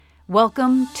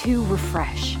Welcome to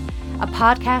Refresh, a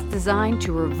podcast designed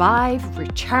to revive,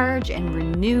 recharge, and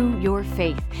renew your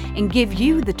faith and give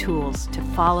you the tools to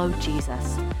follow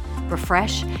Jesus.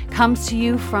 Refresh comes to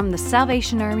you from the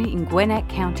Salvation Army in Gwinnett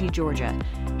County, Georgia.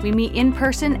 We meet in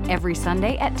person every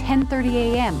Sunday at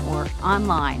 10:30 a.m. or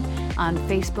online on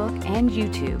Facebook and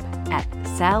YouTube at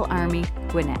Sal Army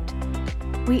Gwinnett.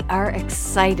 We are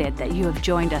excited that you have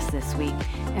joined us this week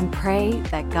and pray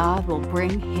that God will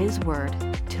bring His Word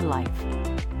to life.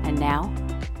 And now,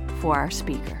 for our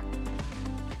speaker.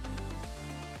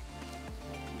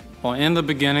 Well, in the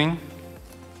beginning,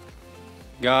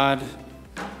 God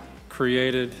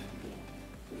created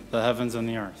the heavens and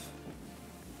the earth.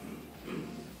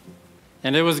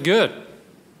 And it was good.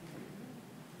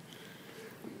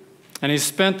 And He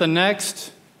spent the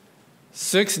next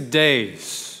 6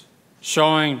 days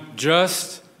showing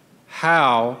just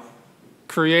how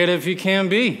creative He can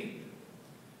be.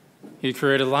 He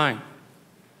created light,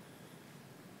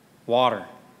 water,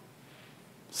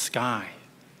 sky,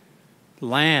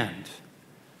 land,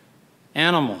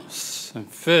 animals, and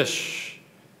fish,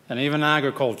 and even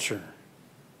agriculture.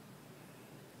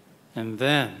 And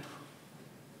then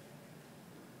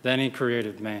He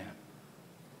created man,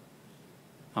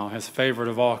 His favorite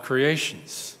of all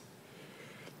creations.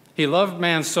 He loved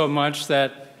man so much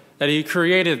that He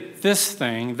created this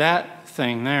thing, that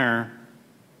thing there,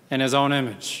 in His own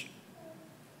image.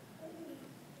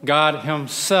 God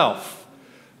Himself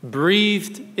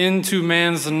breathed into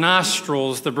man's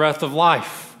nostrils the breath of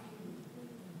life.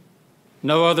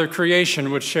 No other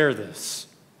creation would share this.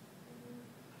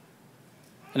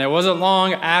 And it wasn't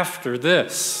long after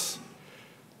this,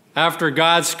 after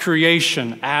God's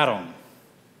creation, Adam,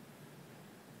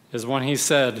 is when He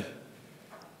said,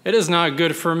 "It is not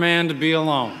good for man to be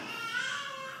alone."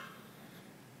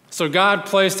 So God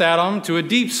placed Adam to a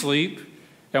deep sleep,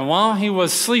 and while he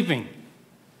was sleeping,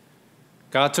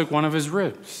 God took one of his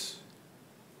ribs.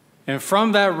 And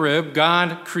from that rib,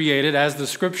 God created, as the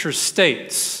scripture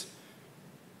states,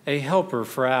 a helper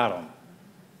for Adam.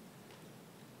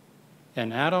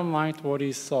 And Adam liked what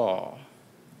he saw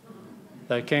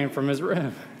that came from his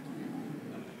rib.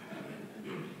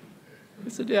 He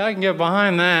said, "Yeah, I can get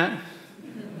behind that.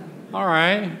 All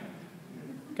right.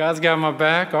 God's got my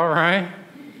back. All right."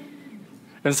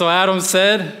 And so Adam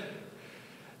said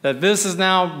that this is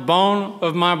now bone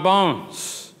of my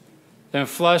bones and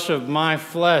flesh of my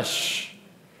flesh.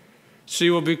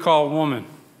 She will be called woman.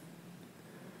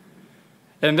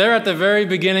 And there at the very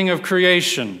beginning of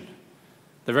creation,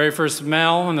 the very first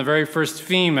male and the very first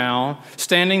female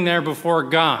standing there before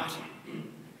God.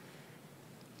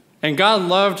 And God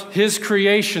loved His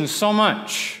creation so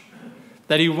much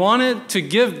that He wanted to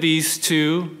give these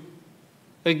two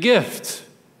a gift.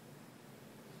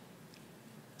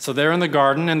 So there in the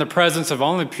garden, in the presence of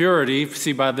only purity,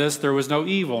 see by this, there was no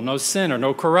evil, no sin, or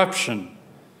no corruption.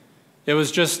 It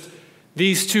was just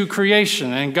these two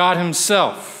creation, and God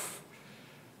Himself,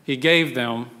 He gave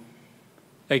them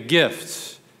a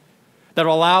gift that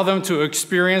will allow them to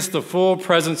experience the full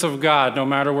presence of God no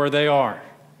matter where they are.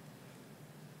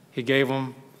 He gave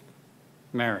them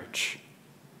marriage.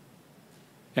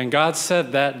 And God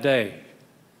said that day,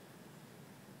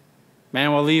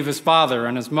 man will leave his father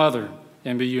and his mother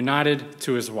and be united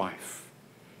to his wife,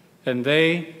 and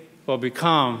they will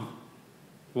become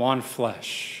one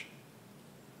flesh.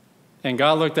 And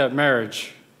God looked at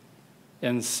marriage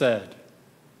and said,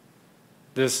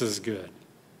 "This is good."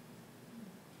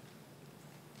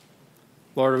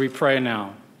 Lord, we pray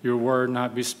now, your word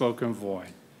not be spoken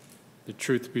void, the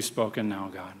truth be spoken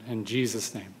now, God. In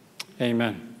Jesus' name,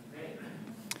 amen.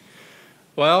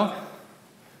 Well,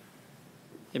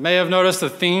 you may have noticed a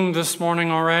theme this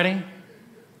morning already.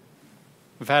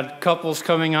 We've had couples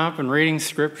coming up and reading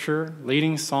scripture,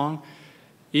 leading song,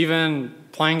 even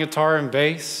playing guitar and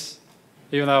bass.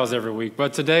 Even that was every week.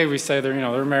 But today we say they're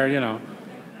married,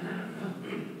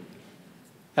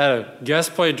 Had a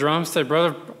guest play drums. Say,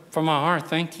 "Brother, from my heart,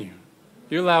 thank you.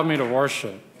 You allowed me to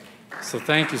worship. So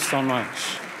thank you so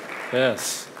much."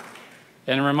 Yes.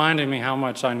 And reminding me how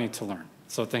much I need to learn.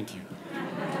 So thank you.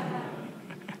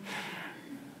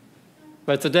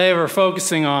 But today we're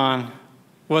focusing on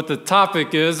what the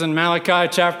topic is in Malachi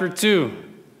chapter 2.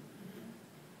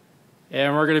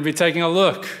 And we're going to be taking a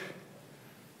look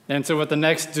into what the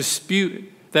next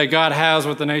dispute that God has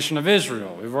with the nation of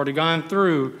Israel. We've already gone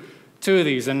through 2 of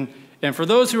these. And for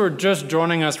those who are just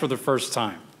joining us for the first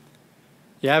time,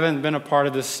 you haven't been a part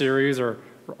of this series or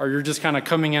you're just kind of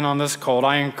coming in on this cold,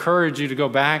 I encourage you to go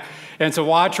back and to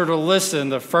watch or to listen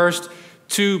the first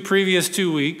previous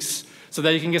 2 weeks so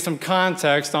that you can get some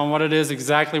context on what it is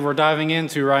exactly we're diving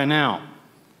into right now.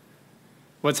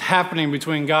 what's happening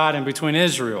between God and between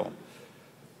Israel.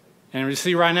 And we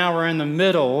see right now we're in the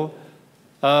middle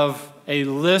of a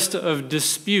list of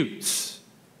disputes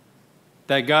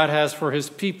that God has for his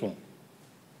people.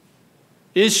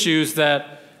 Issues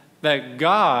that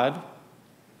God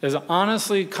is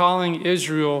honestly calling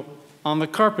Israel on the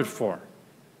carpet for.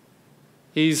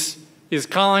 He's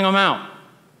calling them out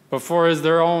before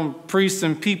their own priests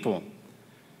and people.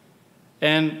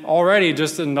 And already,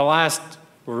 just in the last,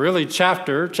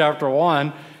 chapter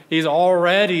 1, he's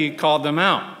already called them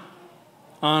out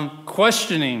on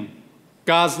questioning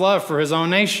God's love for his own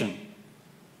nation.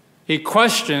 He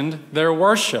questioned their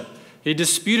worship. He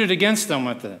disputed against them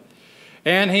with it.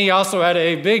 And he also had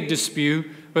a big dispute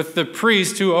with the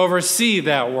priests who oversee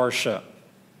that worship.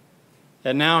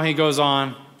 And now he goes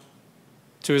on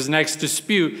to his next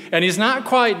dispute. And he's not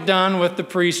quite done with the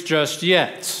priests just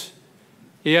yet.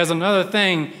 He has another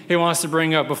thing he wants to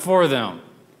bring up before them.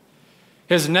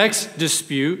 His next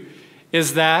dispute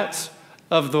is that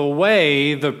of the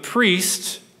way the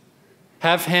priests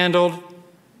have handled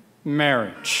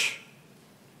marriage.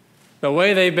 The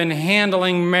way they've been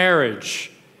handling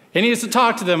marriage. He needs to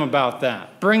talk to them about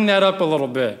that. Bring that up a little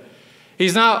bit.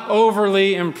 He's not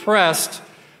overly impressed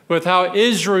with how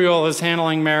Israel is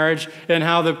handling marriage and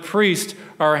how the priests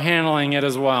are handling it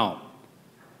as well.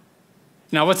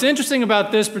 Now, what's interesting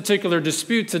about this particular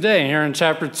dispute today, here in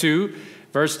chapter 2,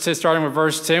 starting with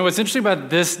verse 10, what's interesting about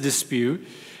this dispute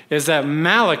is that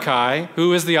Malachi,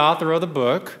 who is the author of the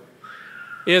book,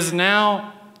 is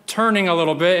now turning a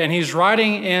little bit, and he's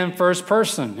writing in first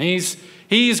person.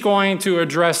 He's going to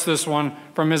address this one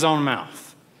from his own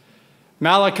mouth.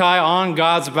 Malachi, on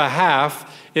God's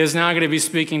behalf, is now going to be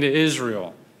speaking to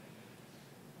Israel.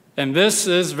 And this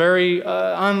is very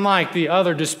unlike the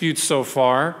other disputes so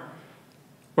far,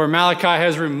 where Malachi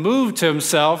has removed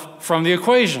himself from the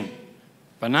equation,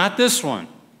 but not this one.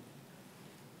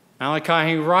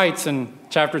 Malachi, he writes in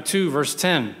chapter 2, verse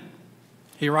 10,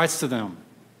 he writes to them,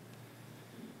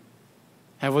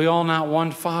 "Have we all not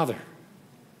one Father?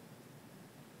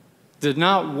 Did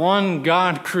not one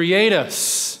God create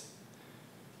us?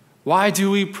 Why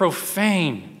do we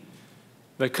profane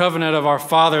the covenant of our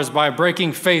fathers by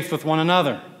breaking faith with one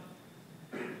another?"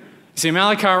 You see,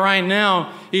 Malachi right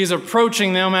now, he's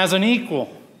approaching them as an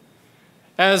equal,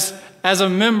 as a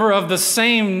member of the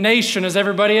same nation as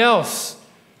everybody else.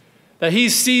 That he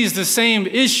sees the same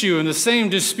issue and the same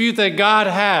dispute that God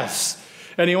has,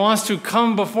 and he wants to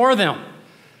come before them.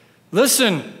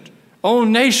 Listen, O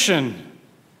nation.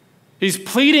 He's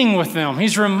pleading with them.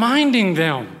 He's reminding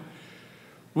them.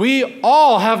 We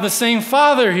all have the same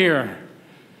Father here.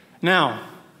 Now,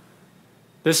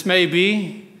 this may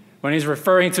be, when he's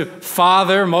referring to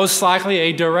Father, most likely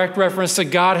a direct reference to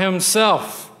God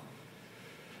himself.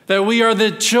 That we are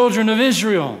the children of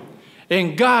Israel,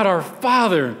 and God, our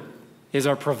Father, is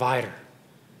our provider.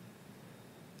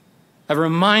 A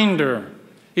reminder.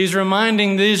 He's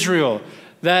reminding Israel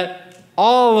that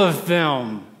all of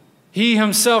them, he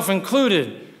himself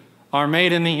included, are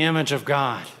made in the image of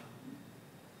God.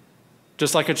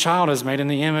 Just like a child is made in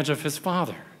the image of his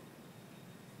father.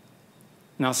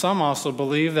 Now, some also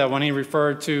believe that when he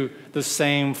referred to the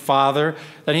same Father,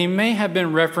 that he may have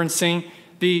been referencing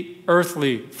the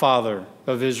earthly father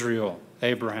of Israel,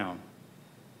 Abraham.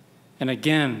 And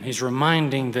again, he's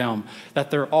reminding them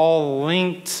that they're all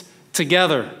linked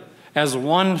together as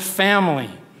one family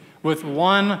with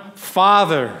one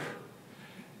Father.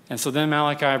 And so then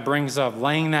Malachi brings up,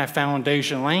 laying that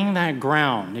foundation, laying that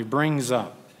ground, he brings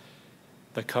up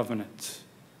the covenant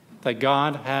that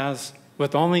God has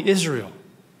with only Israel.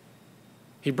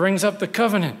 He brings up the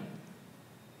covenant.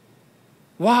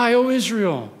 Why, O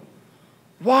Israel?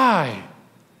 Why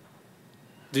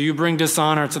do you bring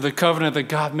dishonor to the covenant that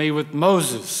God made with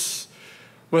Moses,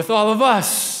 with all of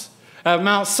us at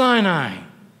Mount Sinai?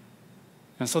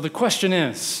 And so the question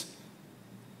is,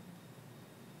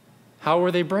 how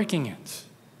were they breaking it?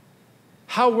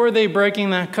 How were they breaking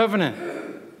that covenant?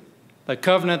 The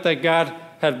covenant that God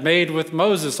had made with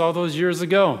Moses all those years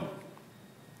ago.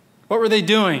 What were they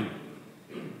doing?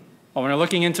 Well, when they're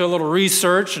looking into a little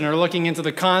research and they're looking into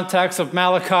the context of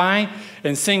Malachi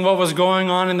and seeing what was going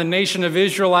on in the nation of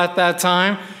Israel at that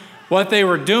time, what they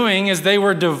were doing is they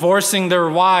were divorcing their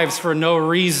wives for no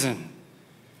reason.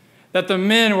 That the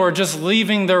men were just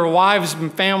leaving their wives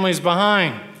and families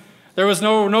behind. There was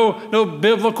no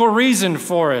biblical reason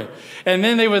for it. And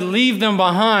then they would leave them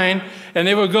behind and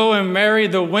they would go and marry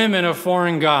the women of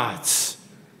foreign gods.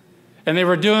 And they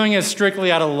were doing it strictly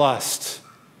out of lust.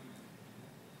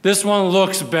 This one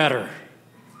looks better,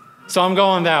 so I'm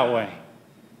going that way.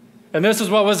 And this is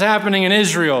what was happening in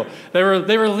Israel. They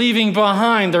were leaving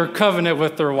behind their covenant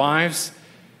with their wives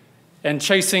and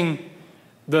chasing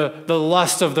the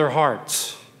lust of their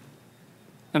hearts.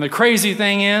 And the crazy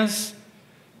thing is,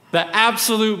 the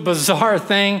absolute bizarre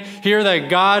thing here that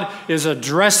God is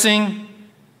addressing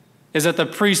is that the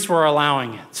priests were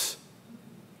allowing it.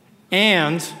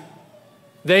 And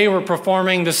they were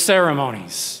performing the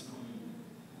ceremonies.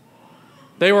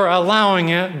 They were allowing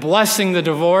it, blessing the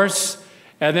divorce,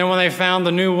 and then when they found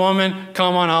the new woman,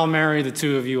 come on, I'll marry the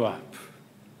two of you up.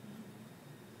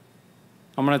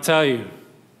 I'm going to tell you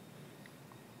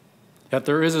that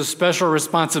there is a special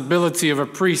responsibility of a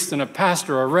priest and a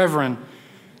pastor, a reverend,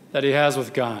 that he has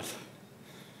with God.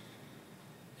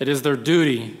 It is their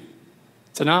duty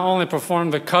to not only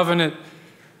perform the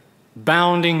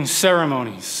covenant-bounding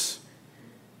ceremonies,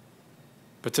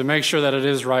 but to make sure that it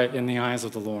is right in the eyes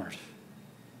of the Lord.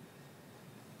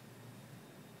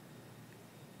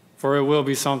 For it will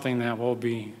be something that will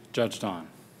be judged on.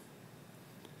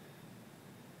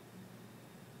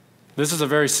 This is a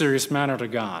very serious matter to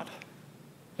God.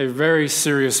 A very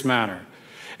serious matter.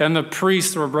 And the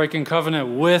priests were breaking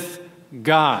covenant with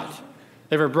God.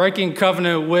 They were breaking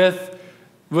covenant with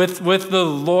the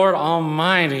Lord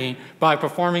Almighty by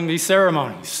performing these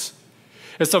ceremonies.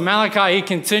 And so Malachi, he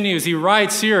continues, he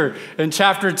writes here in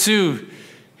chapter 2,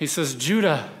 he says,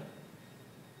 Judah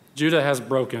has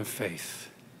broken faith.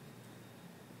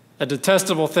 A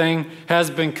detestable thing has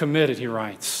been committed, he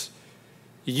writes.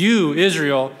 You,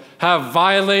 Israel, have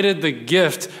violated the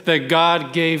gift that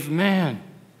God gave man.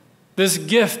 This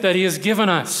gift that he has given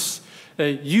us.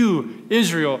 That you,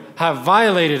 Israel, have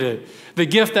violated it. The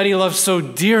gift that he loves so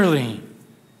dearly.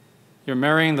 You're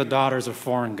marrying the daughters of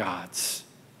foreign gods.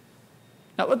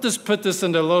 Now, let's just put this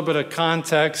into a little bit of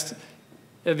context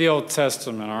in the Old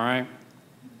Testament, all right?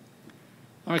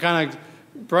 I'm going to kind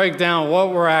of break down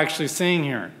what we're actually seeing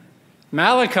here.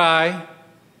 Malachi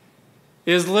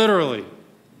is literally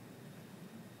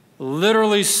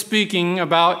speaking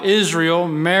about Israel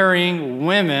marrying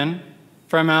women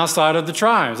from outside of the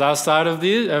tribes, outside of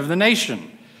the nation.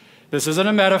 This isn't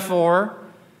a metaphor.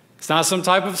 It's not some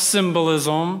type of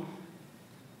symbolism,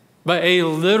 but a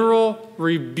literal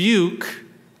rebuke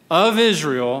of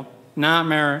Israel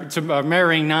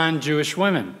marrying non-Jewish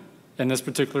women in this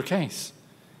particular case.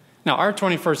 Now, our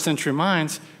 21st century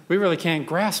minds, we really can't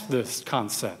grasp this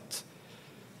concept.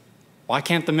 Why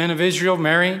can't the men of Israel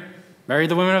marry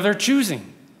the women of their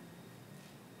choosing?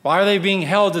 Why are they being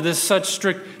held to this such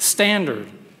strict standard?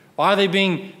 Why are they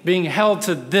being held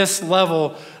to this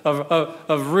level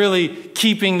of really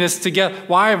keeping this together?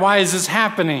 Why is this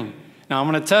happening? Now, I'm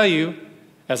going to tell you,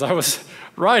 as I was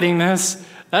writing this,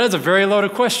 that is a very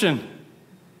loaded question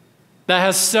that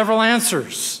has several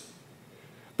answers.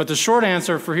 But the short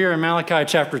answer for here in Malachi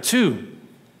chapter 2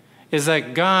 is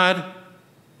that God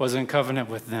was in covenant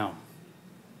with them.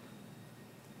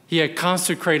 He had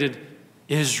consecrated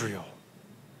Israel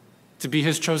to be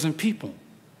his chosen people.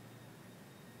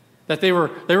 That they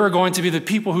were going to be the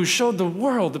people who showed the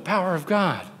world the power of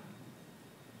God.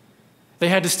 They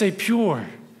had to stay pure.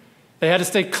 They had to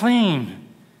stay clean.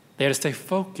 They had to stay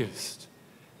focused.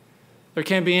 There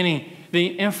can't be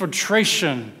the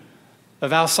infiltration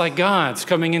of outside gods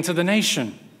coming into the nation.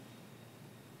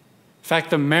 In fact,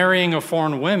 the marrying of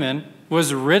foreign women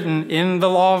was written in the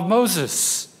law of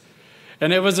Moses.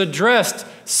 And it was addressed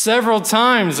several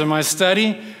times in my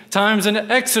study, times in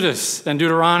Exodus and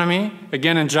Deuteronomy,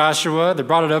 again in Joshua. They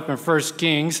brought it up in 1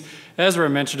 Kings. Ezra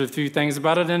mentioned a few things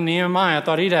about it in Nehemiah. I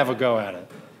thought he'd have a go at it.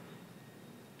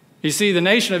 You see, the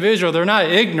nation of Israel, they're not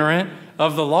ignorant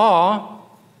of the law.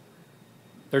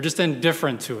 They're just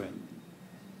indifferent to it.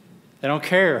 They don't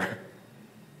care.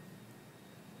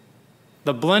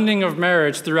 The blending of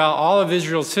marriage throughout all of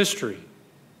Israel's history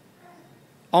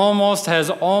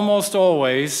has almost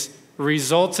always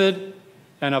resulted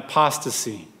in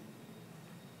apostasy.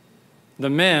 The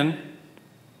men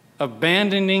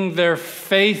abandoning their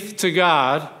faith to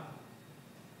God,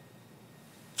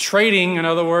 trading, in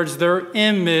other words, their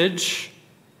image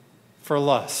for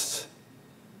lust.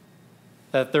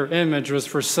 That their image was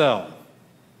for sale,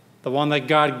 the one that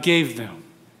God gave them,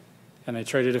 and they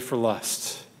traded it for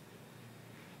lust.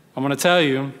 I'm going to tell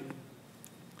you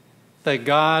that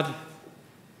God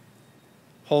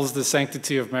holds the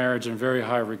sanctity of marriage in very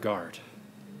high regard.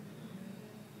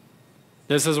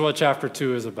 This is what chapter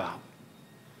 2 is about.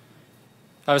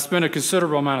 I've spent a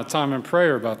considerable amount of time in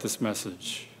prayer about this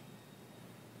message.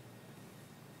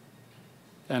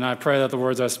 And I pray that the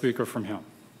words I speak are from him.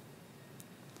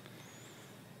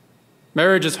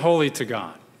 Marriage is holy to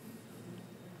God.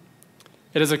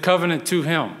 It is a covenant to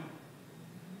him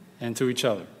and to each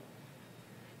other.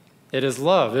 It is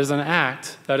love. It is an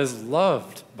act that is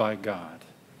loved by God,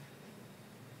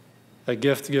 a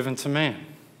gift given to man.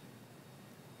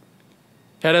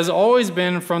 It has always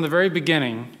been from the very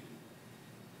beginning,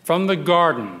 from the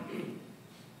garden,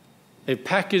 a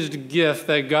packaged gift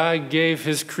that God gave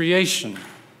his creation.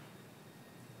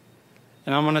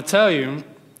 And I'm going to tell you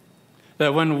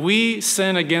that when we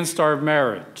sin against our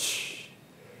marriage,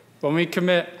 when we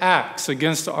commit acts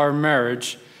against our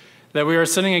marriage, that we are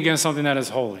sinning against something that is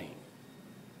holy,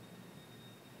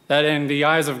 that in the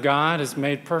eyes of God is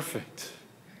made perfect,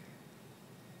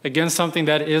 against something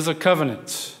that is a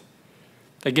covenant,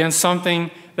 against something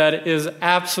that is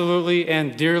absolutely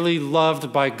and dearly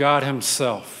loved by God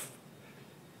himself.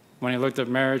 When he looked at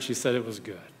marriage, he said it was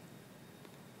good.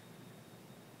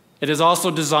 It is also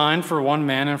designed for one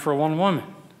man and for one woman.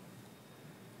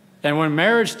 And when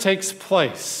marriage takes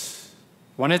place,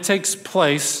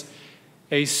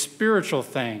 a spiritual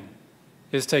thing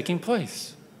is taking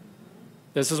place.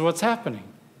 This is what's happening.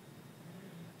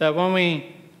 That when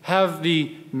we have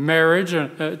the marriage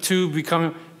to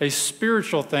become a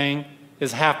spiritual thing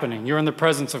is happening. You're in the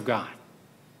presence of God.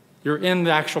 You're in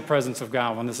the actual presence of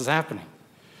God when this is happening.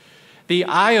 The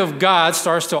eye of God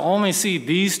starts to only see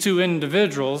these two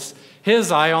individuals.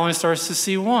 His eye only starts to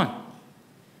see one.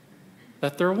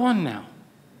 That they're one now.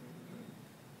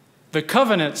 The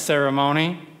covenant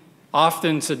ceremony,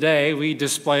 often today we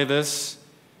display this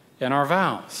in our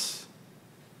vows.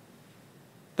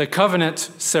 The covenant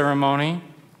ceremony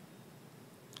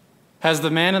has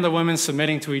the man and the woman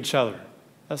submitting to each other.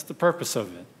 That's the purpose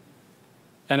of it.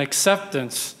 An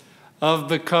acceptance of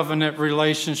the covenant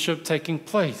relationship taking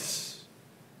place.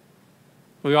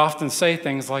 We often say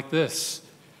things like this: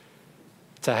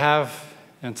 to have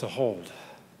and to hold,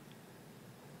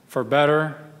 for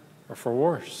better or for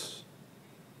worse,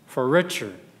 for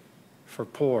richer, for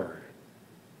poor,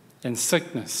 in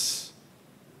sickness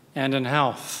and in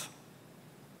health,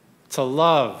 to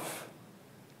love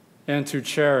and to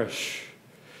cherish.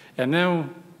 And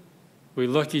then we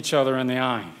look each other in the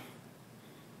eye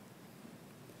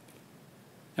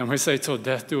and we say, till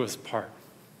death do us part.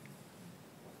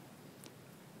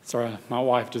 Sorry, my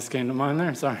wife just came to mind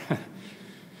there. Sorry.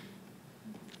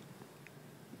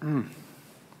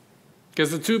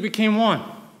 Because the two became one.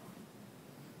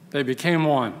 They became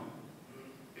one.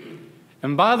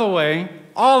 And by the way,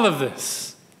 all of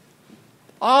this,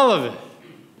 all of it,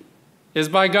 is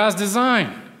by God's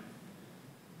design.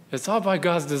 It's all by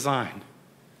God's design.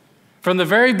 From the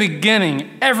very beginning,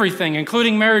 everything,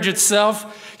 including marriage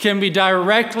itself, can be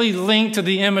directly linked to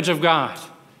the image of God.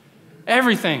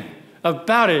 Everything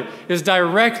about it is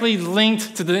directly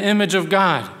linked to the image of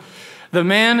God. The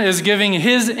man is giving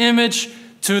his image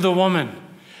to the woman,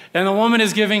 and the woman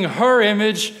is giving her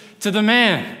image to the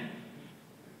man.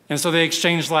 And so they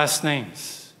exchange last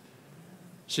names.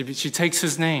 She takes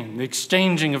his name, the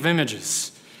exchanging of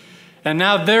images. And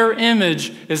now their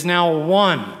image is now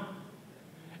one.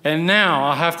 And now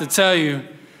I have to tell you,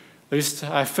 at least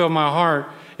I feel my heart,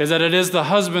 is that it is the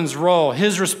husband's role,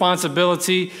 his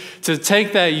responsibility to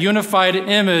take that unified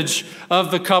image of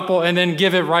the couple and then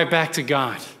give it right back to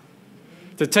God.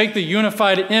 To take the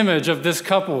unified image of this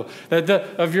couple,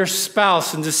 of your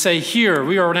spouse, and to say, here,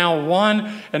 we are now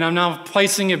one, and I'm now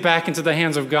placing it back into the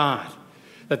hands of God.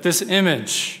 That this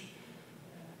image,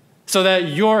 so that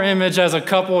your image as a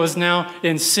couple is now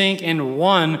in sync and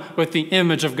one with the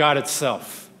image of God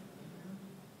itself.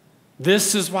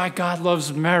 This is why God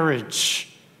loves marriage.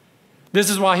 This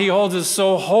is why he holds it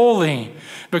so holy,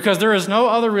 because there is no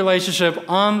other relationship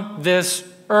on this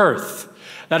earth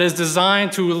that is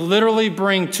designed to literally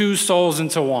bring two souls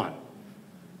into one.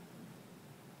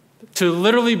 To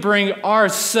literally bring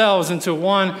ourselves into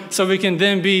one so we can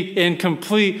then be in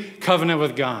complete covenant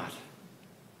with God.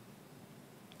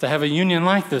 To have a union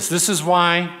like this. This is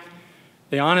why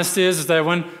the honesty is that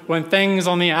when things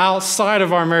on the outside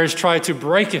of our marriage try to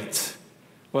break it,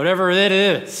 whatever it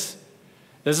is,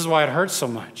 this is why it hurts so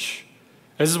much.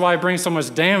 This is why it brings so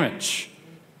much damage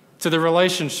to the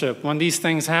relationship when these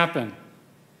things happen.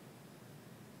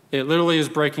 It literally is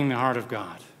breaking the heart of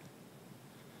God.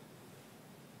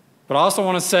 But I also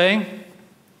want to say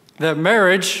that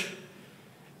marriage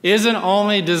isn't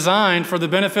only designed for the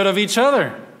benefit of each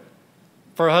other,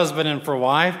 for husband and for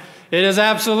wife. It is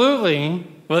absolutely,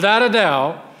 without a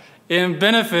doubt, in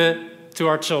benefit to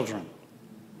our children.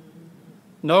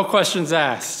 No questions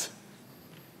asked.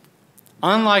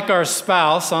 Unlike our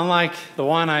spouse, unlike the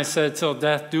one I said, till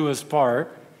death do us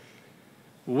part,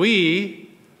 we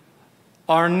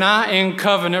are not in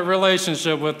covenant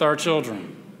relationship with our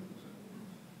children,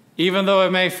 even though it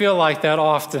may feel like that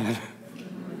often.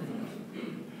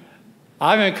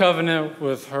 I'm in covenant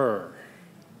with her.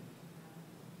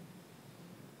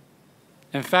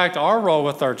 In fact, our role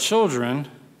with our children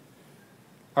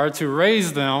are to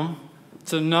raise them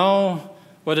to know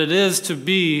what it is to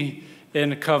be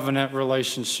in a covenant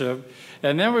relationship.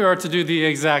 And then we are to do the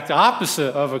exact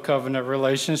opposite of a covenant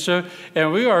relationship,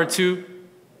 and we are to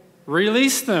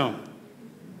release them.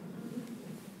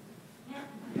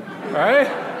 Right?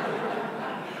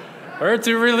 We're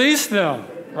to release them,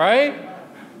 right?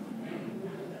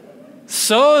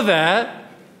 So that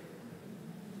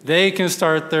they can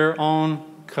start their own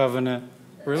covenant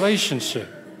relationship.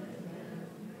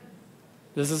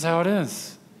 This is how it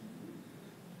is.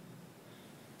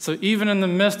 So even in the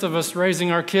midst of us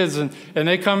raising our kids, and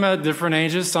they come at different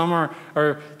ages, some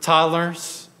are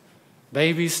toddlers,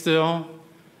 babies still,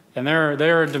 and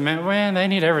they're demand. Man, they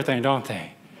need everything, don't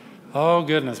they? Oh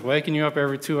goodness, waking you up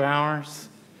every 2 hours,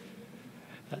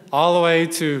 all the way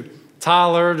to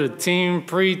toddler to teen,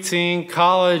 preteen,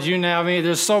 college.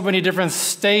 There's so many different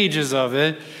stages of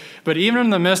it. But even in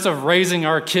the midst of raising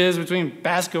our kids between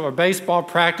basketball or baseball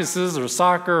practices or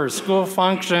soccer or school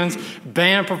functions,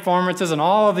 band performances, and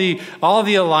all the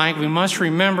alike, we must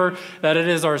remember that it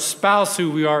is our spouse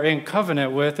who we are in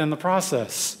covenant with in the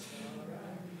process.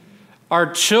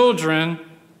 Our children,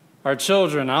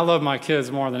 I love my kids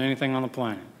more than anything on the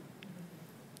planet.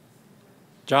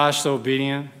 Josh's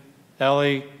obedient.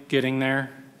 Ellie getting there.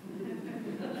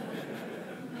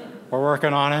 We're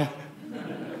working on it.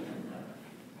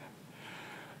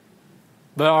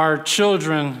 But our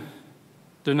children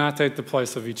do not take the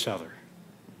place of each other.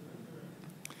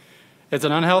 It's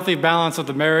an unhealthy balance of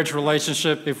the marriage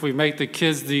relationship if we make the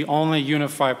kids the only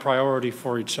unified priority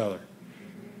for each other.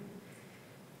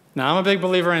 Now, I'm a big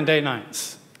believer in date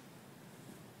nights.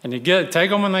 And take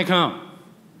them when they come.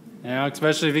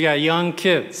 Especially if you got young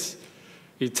kids.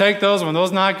 You take those when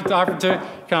those knock the opportunity.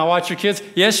 Can I watch your kids?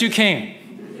 Yes, you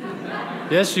can.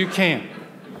 Yes, you can.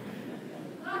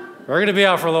 We're going to be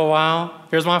out for a little while.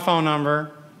 Here's my phone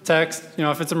number. Text,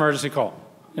 if it's emergency, call.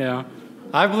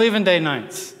 I believe in date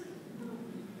nights.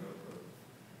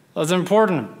 That's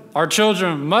important. Our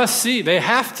children must see, they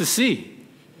have to see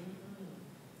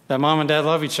that mom and dad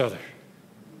love each other.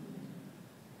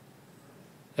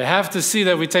 They have to see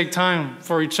that we take time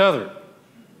for each other.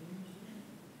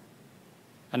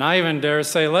 And I even dare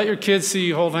say, let your kids see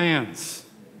you hold hands.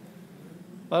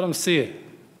 Let them see it.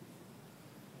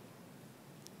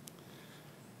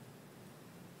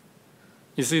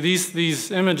 You see, these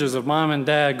images of mom and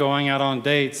dad going out on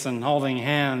dates and holding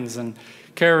hands and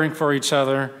caring for each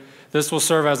other, this will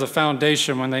serve as a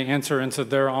foundation when they enter into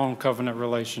their own covenant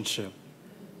relationship.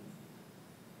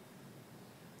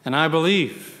 And I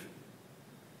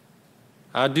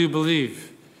do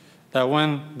believe that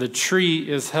when the tree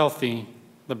is healthy,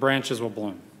 the branches will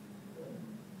bloom.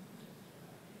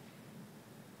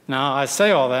 Now, I say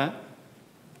all that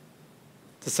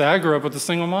to say I grew up with a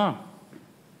single mom.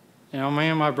 Me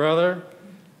and my brother,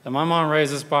 and my mom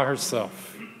raised us by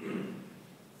herself.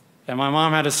 And my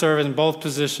mom had to serve in both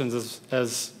positions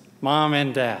as mom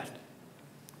and dad.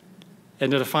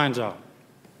 And did a fine job.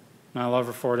 And I love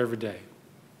her for it every day.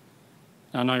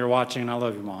 I know you're watching, and I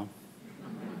love you, Mom.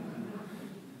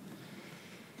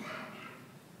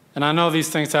 And I know these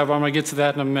things happen. I'm going to get to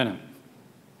that in a minute.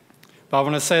 But I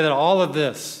want to say that all of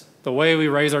this, the way we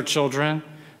raise our children,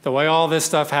 the way all this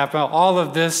stuff happens, all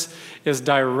of this is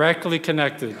directly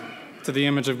connected to the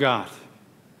image of God.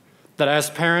 That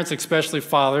as parents, especially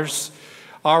fathers,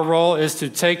 our role is to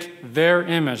take their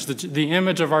image, the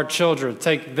image of our children,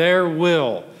 take their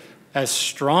will, as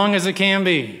strong as it can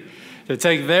be, to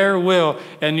take their will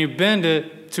and you bend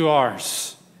it to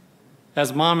ours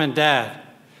as mom and dad,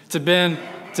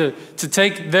 to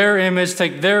take their image,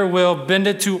 take their will, bend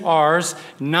it to ours,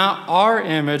 not our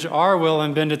image, our will,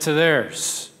 and bend it to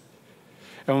theirs.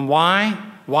 And why?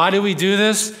 Why do we do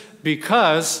this?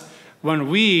 Because when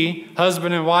we,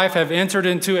 husband and wife, have entered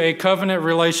into a covenant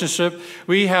relationship,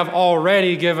 we have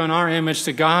already given our image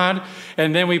to God,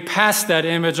 and then we pass that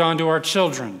image on to our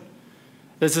children.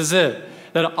 This is it.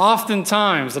 That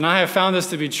oftentimes, and I have found this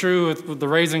to be true with the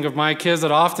raising of my kids,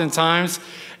 that oftentimes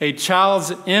a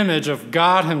child's image of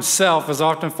God himself is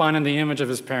often found in the image of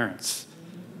his parents.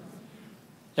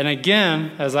 And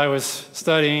again, as I was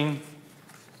studying,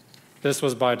 this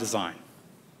was by design.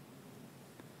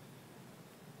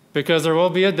 Because there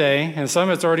will be a day, and it's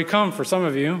already come for some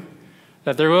of you,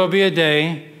 that there will be a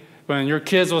day when your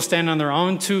kids will stand on their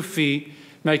own 2 feet,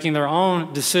 making their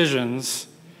own decisions,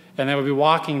 and they will be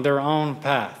walking their own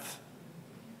path.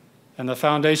 And the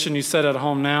foundation you set at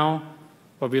home now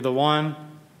will be the one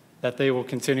that they will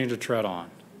continue to tread on.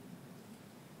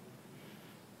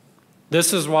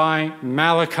 This is why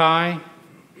Malachi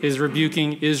is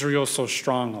rebuking Israel so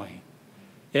strongly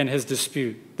in his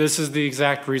dispute. This is the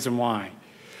exact reason why.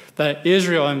 That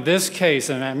Israel, in this case,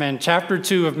 in chapter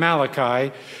 2 of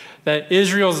Malachi, that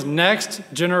Israel's next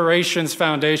generation's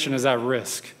foundation is at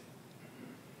risk.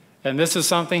 And this is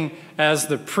something, as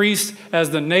the priests, as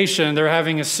the nation, they're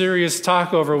having a serious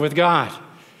talk over with God.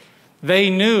 They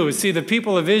knew, see, the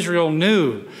people of Israel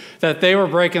knew that they were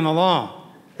breaking the law.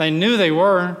 They knew they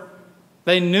were.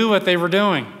 They knew what they were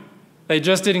doing. They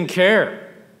just didn't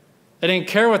care. They didn't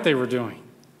care what they were doing.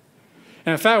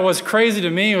 And in fact, what's crazy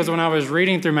to me was when I was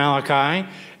reading through Malachi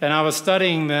and I was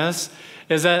studying this,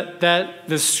 is that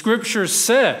the scripture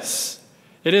says,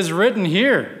 it is written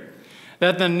here,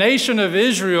 that the nation of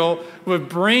Israel would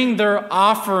bring their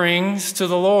offerings to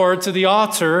the Lord, to the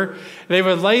altar. They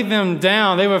would lay them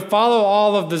down. They would follow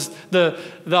all of the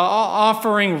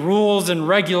offering rules and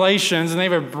regulations, and they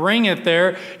would bring it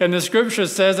there. And the scripture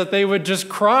says that they would just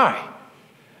cry.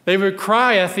 They would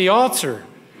cry at the altar.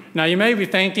 Now, you may be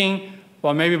thinking,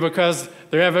 well, maybe because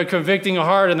they have a convicting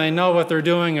heart and they know what they're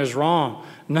doing is wrong.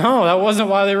 No, that wasn't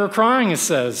why they were crying, it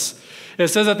says. It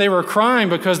says that they were crying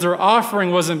because their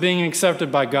offering wasn't being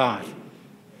accepted by God.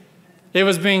 It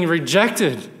was being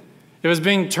rejected. It was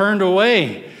being turned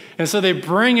away. And so they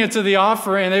bring it to the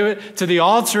offering, and to the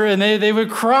altar, and they would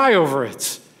cry over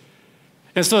it.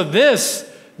 And so this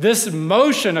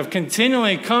motion of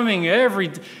continually coming every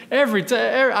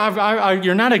day,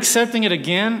 you're not accepting it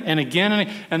again and again,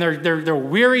 and they're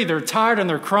weary, they're tired, and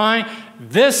they're crying.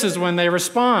 This is when they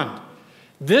respond.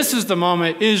 This is the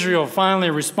moment Israel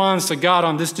finally responds to God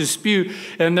on this dispute,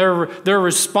 and they're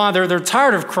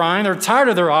tired of crying. They're tired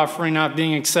of their offering not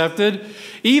being accepted.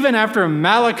 Even after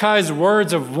Malachi's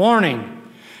words of warning,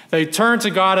 they turn to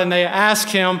God and they ask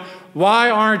him, "Why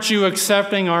aren't you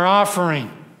accepting our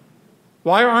offering?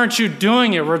 Why aren't you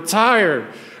doing it? We're tired.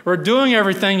 We're doing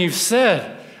everything you've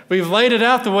said. We've laid it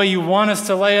out the way you want us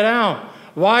to lay it out.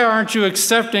 Why aren't you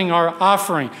accepting our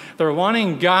offering?" They're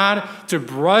wanting God to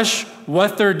brush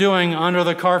what they're doing under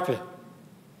the carpet.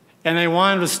 And they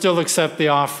want him to still accept the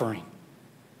offering.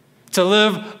 To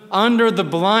live under the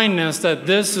blindness that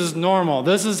this is normal.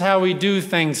 This is how we do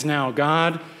things now.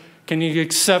 God, can you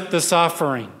accept this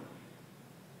offering?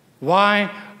 Why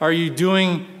are you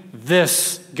doing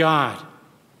this, God?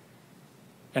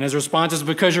 And his response is,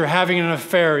 because you're having an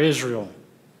affair, Israel.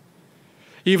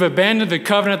 You've abandoned the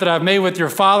covenant that I've made with your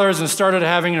fathers and started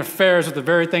having affairs with the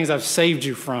very things I've saved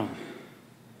you from.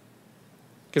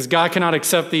 Because God cannot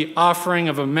accept the offering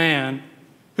of a man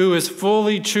who is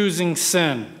fully choosing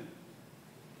sin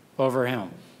over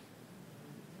him.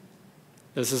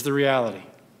 This is the reality.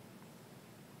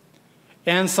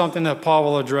 And something that Paul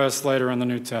will address later in the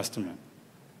New Testament.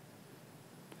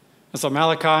 And so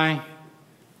Malachi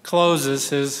closes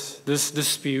this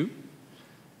dispute,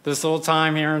 this little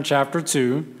time here in chapter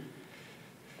 2,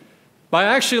 by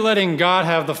actually letting God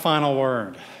have the final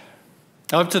word.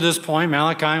 Up to this point,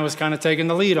 Malachi was kind of taking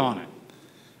the lead on it.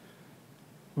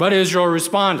 But Israel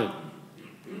responded.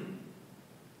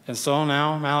 And so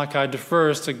now Malachi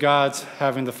defers to God's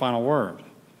having the final word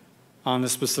on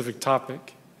this specific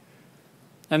topic.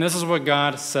 And this is what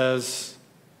God says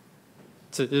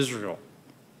to Israel.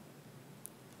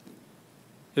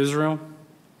 Israel,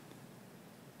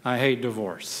 I hate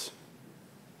divorce.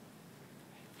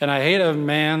 And I hate a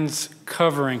man's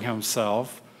covering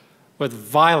himself with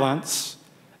violence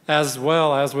as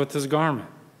well as with his garment.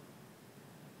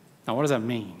 Now, what does that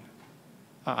mean?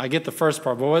 I get the first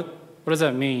part, but what does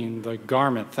that mean, the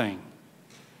garment thing?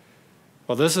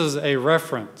 Well, this is a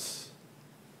reference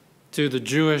to the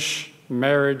Jewish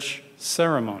marriage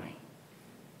ceremony.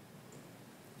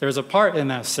 There's a part in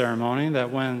that ceremony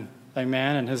that when a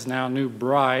man and his now new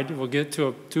bride will get to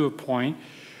a point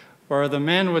where the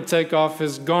man would take off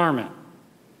his garment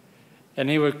and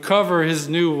he would cover his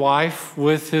new wife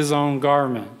with his own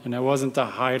garment. And it wasn't to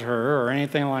hide her or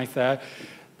anything like that,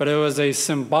 but it was a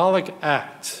symbolic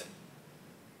act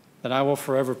that I will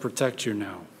forever protect you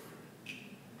now.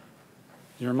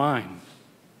 You're mine,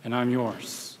 and I'm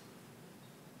yours.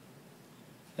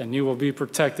 And you will be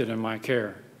protected in my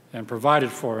care and provided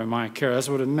for in my care. That's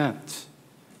what it meant.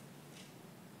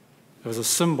 It was a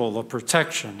symbol of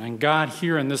protection. And God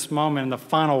here in this moment, in the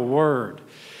final word,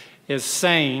 is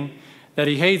saying that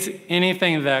he hates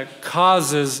anything that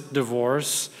causes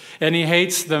divorce, and he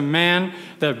hates the man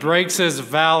that breaks his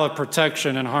vow of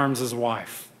protection and harms his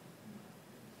wife,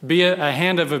 be it a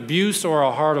hand of abuse or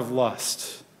a heart of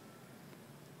lust.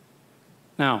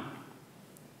 Now,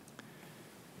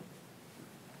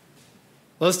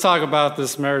 let's talk about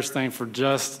this marriage thing for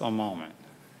just a moment.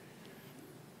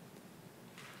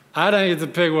 I didn't get to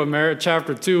pick what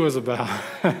chapter 2 was about.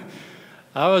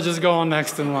 I was just going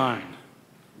next in line.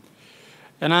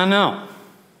 And I know,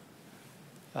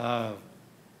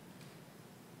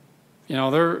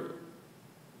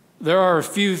 there are a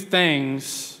few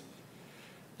things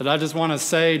that I just want to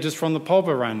say just from the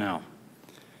pulpit right now.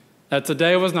 That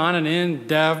today was not an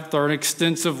in-depth or an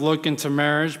extensive look into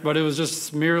marriage, but it was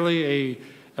just merely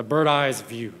a bird's-eye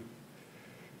view.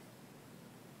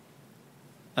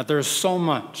 That there's so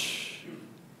much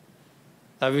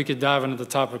that we could dive into the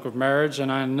topic of marriage,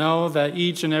 and I know that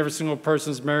each and every single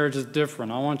person's marriage is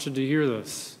different. I want you to hear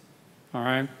this, all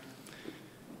right?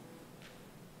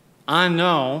 I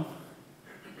know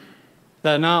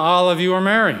that not all of you are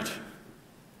married.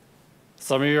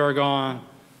 Some of you are going,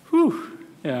 whew.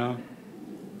 I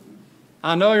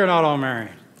know you're not all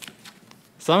married.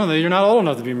 Some of you, you're not old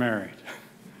enough to be married.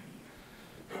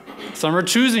 Some are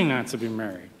choosing not to be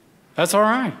married. That's all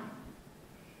right.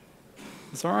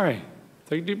 It's all right.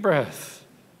 Take a deep breath.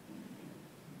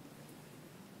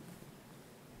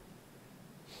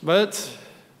 But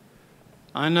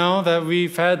I know that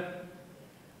we've had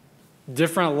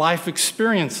different life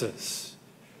experiences.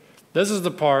 This is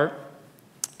the part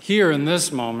here in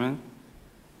this moment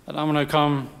that I'm going to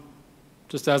come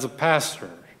just as a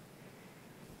pastor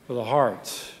with a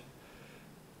heart.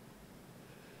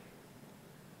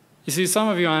 You see, some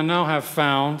of you I know have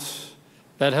found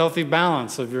that healthy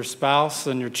balance of your spouse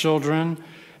and your children,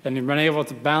 and you've been able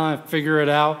to figure it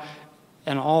out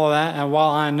and all of that. And while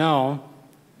I know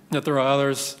that there are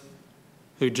others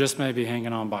who just may be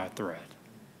hanging on by a thread,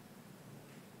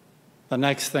 the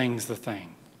next thing's the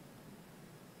thing.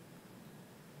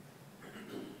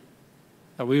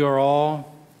 That we are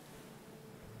all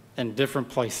in different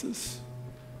places.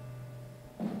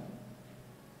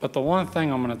 But the one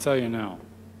thing I'm going to tell you now,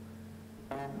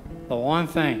 the one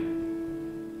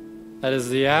thing that is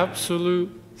the absolute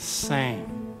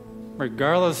same,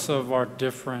 regardless of our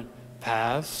different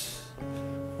paths,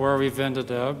 where we've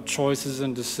ended up, choices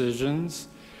and decisions,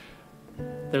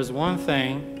 there's one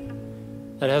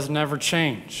thing that has never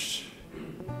changed,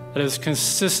 that is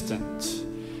consistent,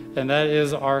 and that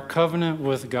is our covenant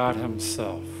with God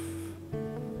Himself.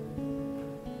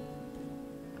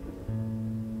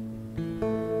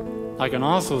 I can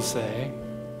also say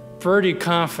pretty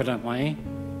confidently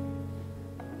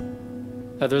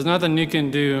that there's nothing you can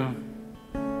do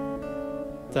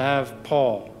to have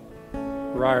Paul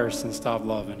Ryerson stop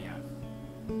loving you.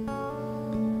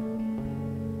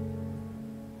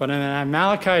 But in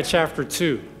Malachi chapter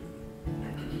 2,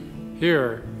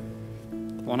 here,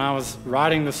 when I was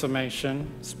writing the summation,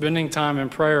 spending time in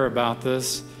prayer about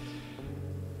this,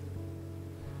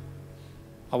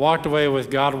 I walked away with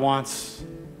God wants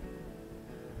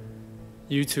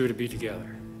you two to be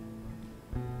together.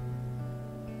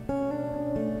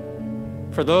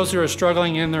 For those who are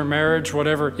struggling in their marriage,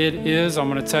 whatever it is, I'm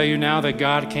going to tell you now that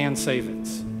God can save it.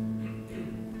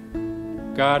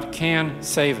 God can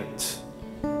save it.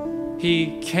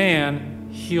 He can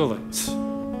heal it.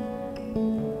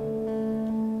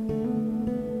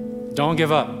 Don't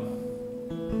give up.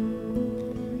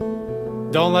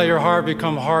 Don't let your heart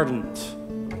become hardened.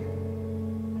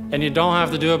 And you don't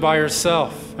have to do it by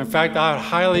yourself. In fact, I would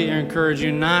highly encourage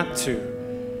you not to.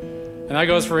 And that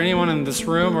goes for anyone in this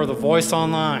room or the voice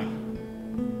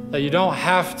online. That you don't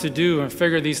have to do and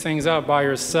figure these things out by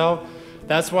yourself.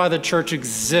 That's why the church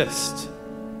exists.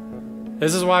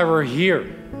 This is why we're here.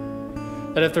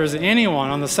 That if there's anyone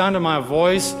on the sound of my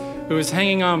voice who is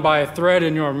hanging on by a thread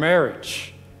in your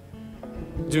marriage,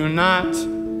 do not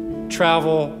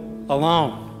travel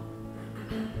alone.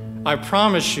 I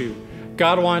promise you,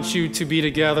 God wants you to be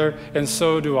together, and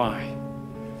so do I.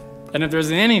 And if there's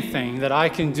anything that I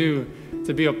can do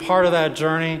to be a part of that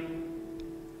journey,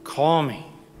 call me.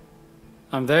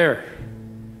 I'm there.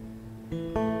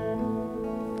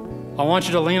 I want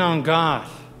you to lean on God,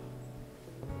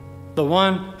 the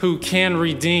one who can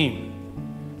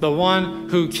redeem, the one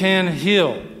who can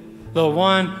heal, the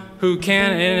one who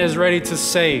can and is ready to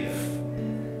save.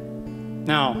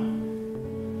 Now,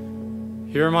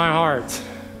 hear my heart.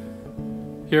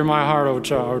 Hear my heart, O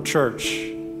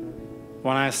church,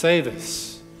 when I say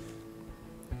this.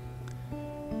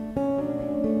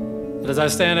 That as I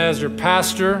stand as your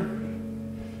pastor,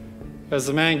 as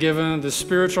the man given the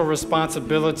spiritual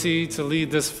responsibility to lead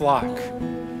this flock,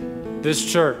 this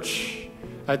church,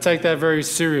 I take that very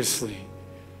seriously,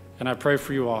 and I pray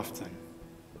for you often.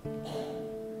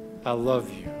 I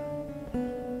love you.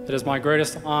 It is my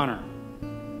greatest honor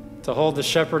to hold the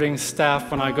shepherding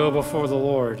staff when I go before the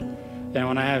Lord and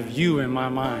when I have you in my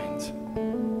mind.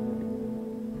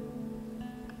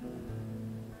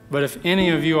 But if any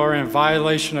of you are in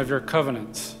violation of your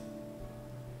covenants,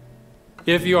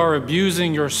 if you are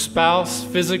abusing your spouse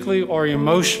physically or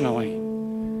emotionally,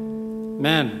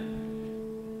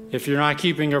 men, if you're not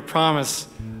keeping your promise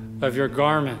of your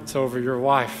garments over your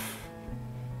wife,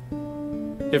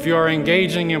 if you are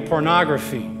engaging in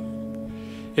pornography,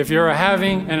 if you're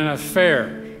having an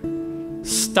affair,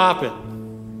 stop it.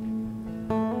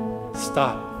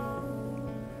 Stop.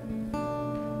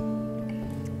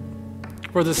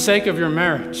 For the sake of your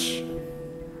marriage,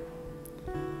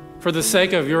 for the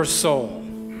sake of your soul,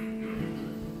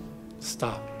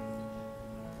 stop.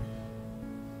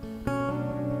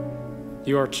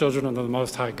 You are children of the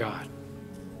Most High God.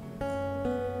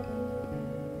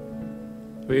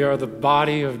 We are the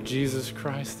body of Jesus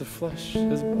Christ, the flesh,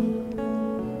 His blood.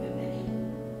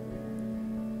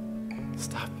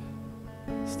 Stop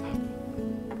it. Stop it.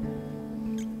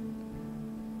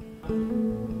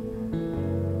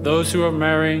 Those who are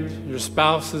married, your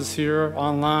spouse is here,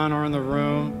 online or in the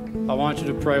room, I want you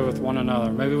to pray with one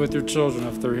another, maybe with your children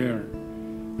if they're here.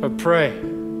 But pray.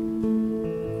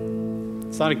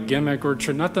 It's not a gimmick or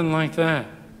nothing like that.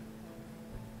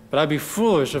 But I'd be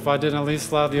foolish if I didn't at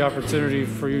least allow the opportunity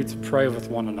for you to pray with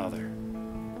one another.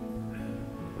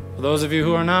 For those of you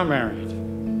who are not married,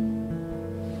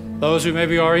 those who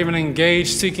maybe are even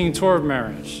engaged, seeking toward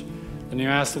marriage, and you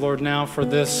ask the Lord now for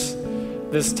this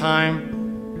time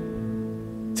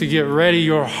to get ready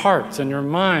your heart and your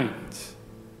mind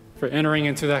for entering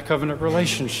into that covenant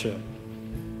relationship.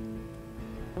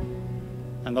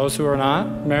 And those who are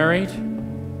not married,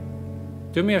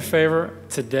 do me a favor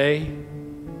today,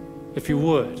 if you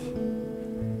would.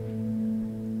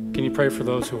 Can you pray for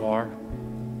those who are?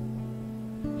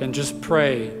 And just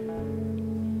pray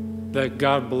that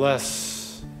God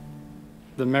bless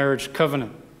the marriage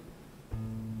covenant,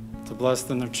 to bless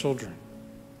them their children,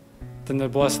 then to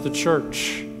bless the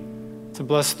church, to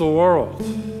bless the world.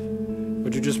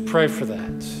 Would you just pray for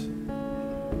that?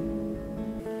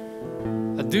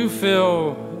 I do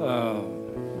feel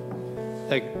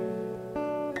that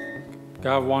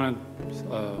God wanted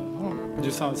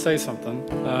to say something,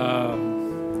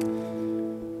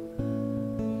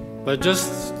 but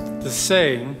just to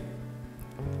say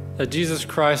that Jesus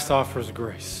Christ offers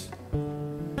grace.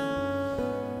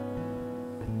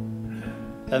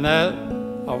 And that,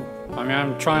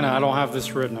 I don't have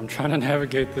this written. I'm trying to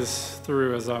navigate this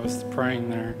through as I was praying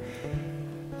there.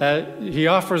 That He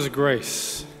offers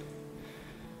grace.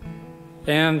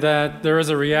 And that there is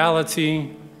a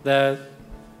reality that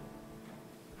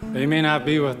we may not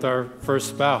be with our first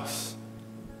spouse.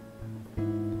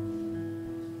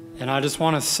 And I just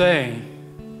want to say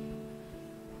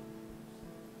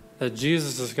that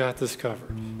Jesus has got this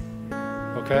covered.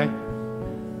 Okay?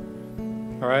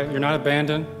 All right? You're not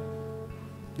abandoned,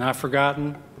 not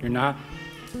forgotten. You're not.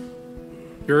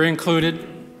 You're included.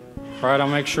 All right? I'll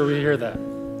make sure we hear that.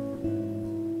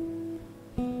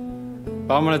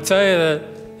 But I'm going to tell you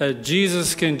that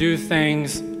Jesus can do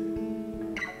things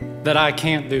that I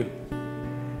can't do.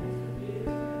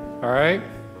 All right?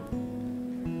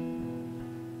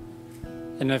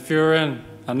 And if you're in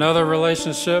another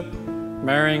relationship,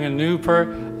 marrying a new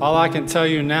person, all I can tell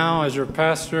you now as your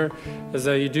pastor is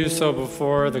that you do so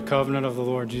before the covenant of the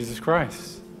Lord Jesus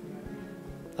Christ.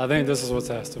 I think this is what's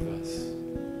asked of us.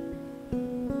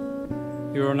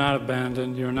 You are not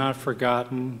abandoned. You are not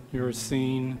forgotten. You are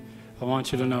seen. I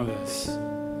want you to know this.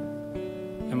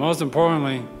 And most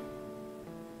importantly,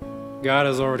 God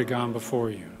has already gone before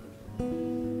you.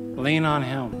 Lean on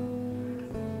Him.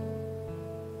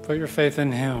 Put your faith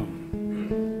in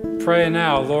Him. Pray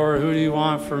now, Lord, who do you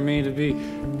want for me to be?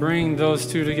 Bring those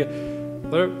two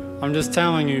together. I'm just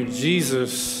telling you,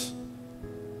 Jesus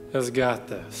has got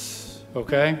this,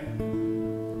 okay?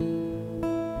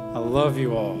 I love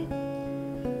you all.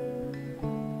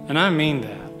 And I mean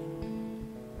that.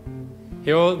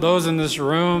 Those in this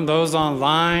room, those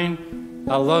online,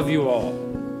 I love you all.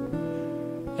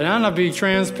 And I'm going to be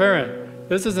transparent.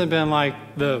 This hasn't been like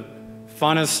the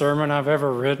funnest sermon I've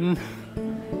ever written.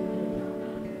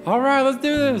 All right, let's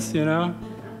do this, you know.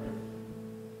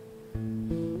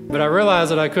 But I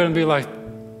realized that I couldn't be like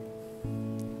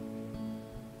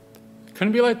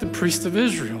the priest of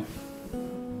Israel.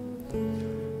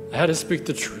 I had to speak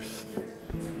the truth.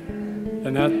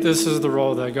 And that this is the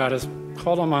role that God has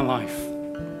called on my life.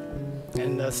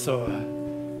 And so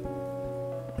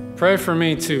pray for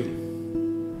me too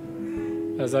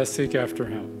as I seek after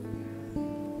Him.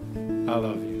 I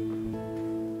love you.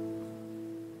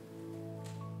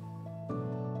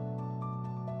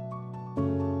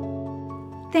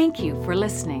 Thank you for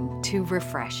listening to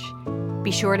Refresh.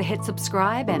 Be sure to hit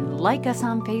subscribe and like us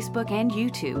on Facebook and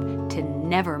YouTube to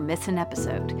never miss an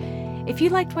episode. If you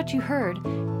liked what you heard,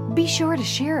 be sure to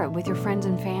share it with your friends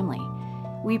and family.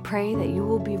 We pray that you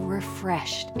will be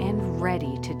refreshed and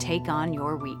ready to take on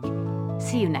your week.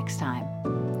 See you next time.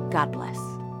 God bless.